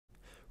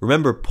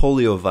Remember,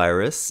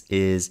 poliovirus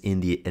is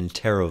in the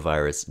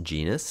Enterovirus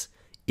genus,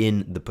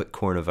 in the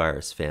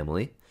picornavirus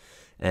family.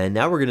 And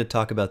now we're going to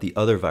talk about the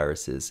other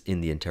viruses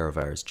in the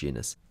Enterovirus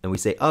genus. And we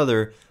say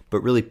other,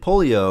 but really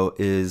polio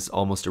is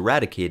almost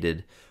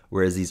eradicated,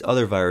 whereas these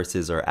other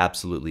viruses are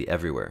absolutely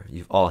everywhere.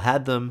 You've all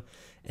had them,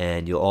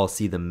 and you'll all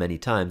see them many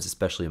times,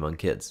 especially among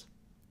kids.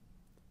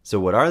 So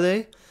what are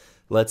they?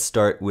 Let's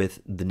start with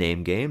the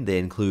name game. They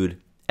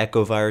include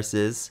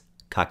Echoviruses,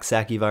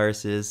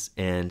 Coxsackieviruses,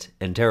 and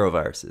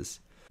Enteroviruses.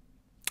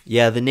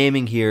 Yeah, the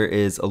naming here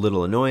is a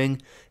little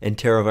annoying.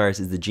 Enterovirus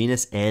is the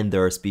genus, and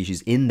there are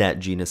species in that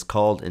genus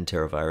called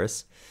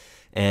Enterovirus.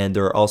 And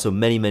there are also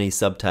many, many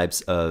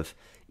subtypes of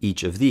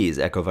each of these,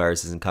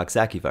 Echoviruses and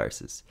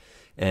Coxsackieviruses.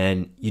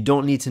 And you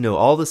don't need to know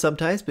all the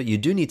subtypes, but you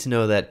do need to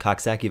know that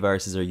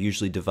Coxsackieviruses are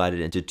usually divided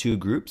into two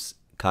groups,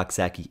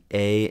 Coxsackie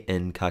A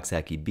and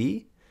Coxsackie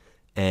B.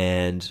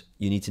 And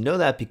you need to know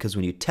that because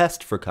when you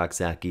test for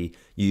Coxsackie,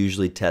 you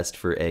usually test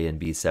for A and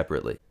B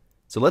separately.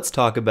 So let's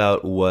talk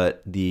about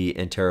what the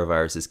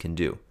enteroviruses can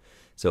do.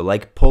 So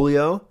like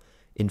polio,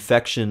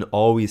 infection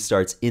always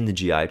starts in the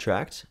GI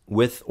tract,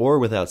 with or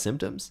without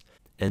symptoms,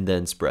 and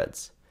then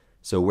spreads.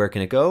 So where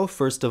can it go?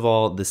 First of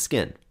all, the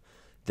skin.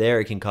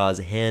 There it can cause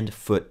hand,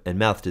 foot, and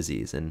mouth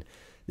disease, and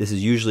this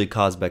is usually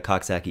caused by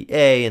Coxsackie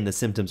A, and the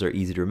symptoms are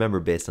easy to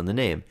remember based on the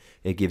name.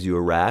 It gives you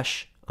a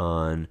rash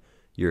on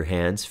your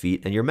hands,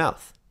 feet, and your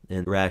mouth.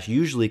 And the rash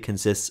usually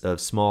consists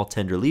of small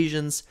tender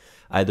lesions,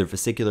 either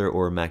vesicular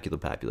or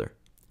maculopapular.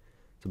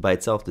 So by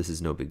itself, this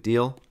is no big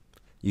deal.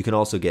 You can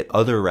also get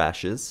other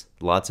rashes,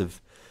 lots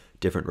of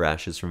different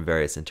rashes from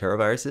various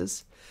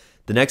enteroviruses.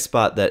 The next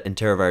spot that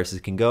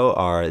enteroviruses can go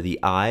are the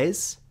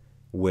eyes,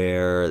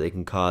 where they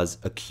can cause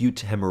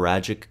acute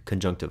hemorrhagic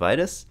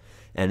conjunctivitis.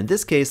 And in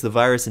this case, the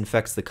virus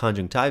infects the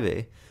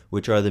conjunctivae,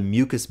 which are the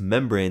mucous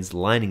membranes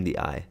lining the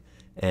eye.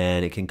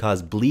 And it can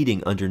cause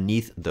bleeding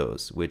underneath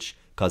those, which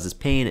causes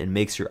pain and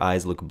makes your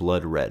eyes look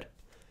blood red.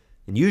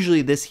 And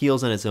usually this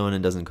heals on its own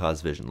and doesn't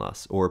cause vision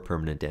loss or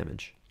permanent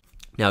damage.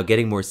 Now,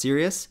 getting more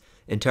serious,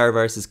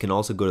 enteroviruses can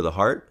also go to the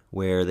heart,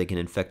 where they can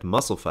infect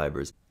muscle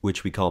fibers,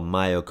 which we call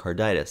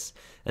myocarditis.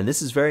 And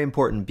this is very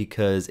important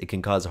because it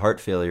can cause heart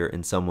failure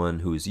in someone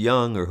who's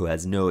young or who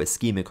has no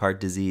ischemic heart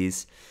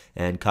disease,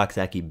 and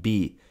Coxsackie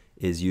B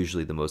is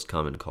usually the most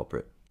common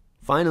culprit.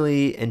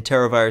 Finally,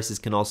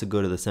 enteroviruses can also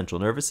go to the central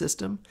nervous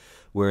system,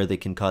 where they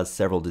can cause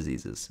several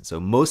diseases. So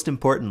most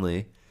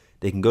importantly,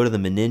 they can go to the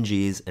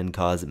meninges and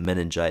cause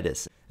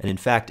meningitis. And in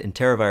fact,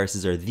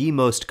 enteroviruses are the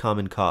most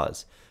common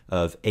cause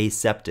of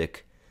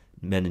aseptic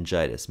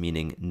meningitis,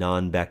 meaning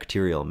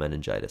non-bacterial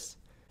meningitis.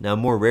 Now,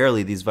 more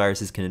rarely, these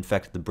viruses can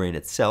infect the brain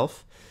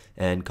itself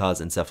and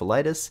cause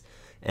encephalitis.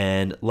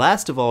 And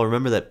last of all,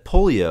 remember that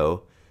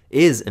polio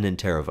is an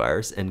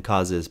enterovirus and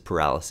causes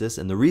paralysis,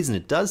 and the reason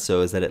it does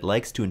so is that it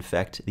likes to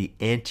infect the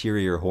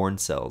anterior horn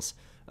cells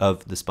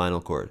of the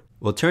spinal cord.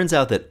 Well, it turns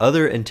out that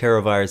other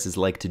enteroviruses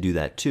like to do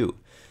that too,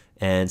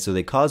 and so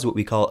they cause what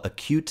we call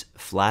acute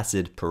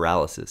flaccid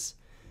paralysis.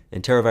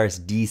 Enterovirus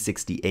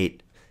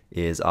D68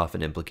 is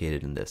often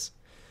implicated in this.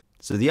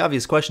 So the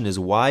obvious question is,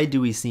 why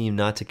do we seem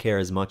not to care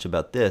as much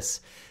about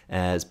this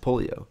as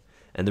polio?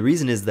 And the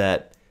reason is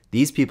that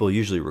these people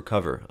usually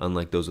recover,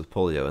 unlike those with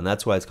polio, and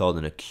that's why it's called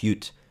an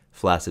acute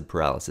flaccid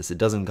paralysis. It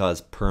doesn't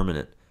cause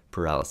permanent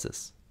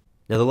paralysis.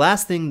 Now, the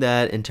last thing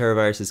that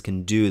enteroviruses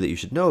can do that you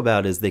should know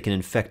about is they can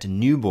infect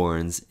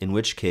newborns, in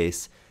which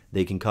case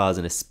they can cause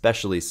an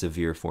especially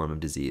severe form of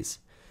disease.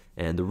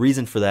 And the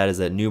reason for that is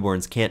that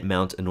newborns can't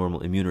mount a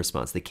normal immune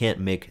response. They can't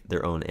make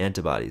their own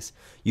antibodies.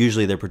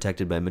 Usually they're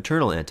protected by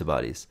maternal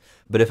antibodies.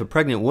 But if a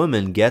pregnant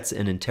woman gets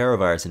an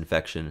enterovirus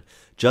infection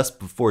just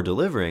before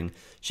delivering,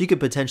 she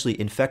could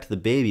potentially infect the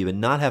baby but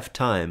not have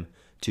time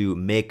to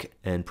make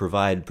and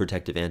provide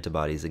protective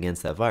antibodies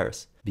against that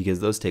virus,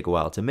 because those take a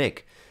while to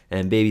make.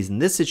 And babies in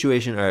this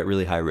situation are at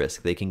really high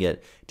risk. They can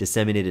get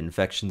disseminated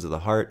infections of the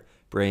heart,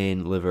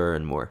 brain, liver,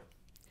 and more.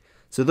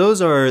 So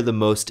those are the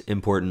most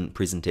important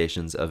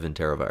presentations of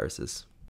enteroviruses.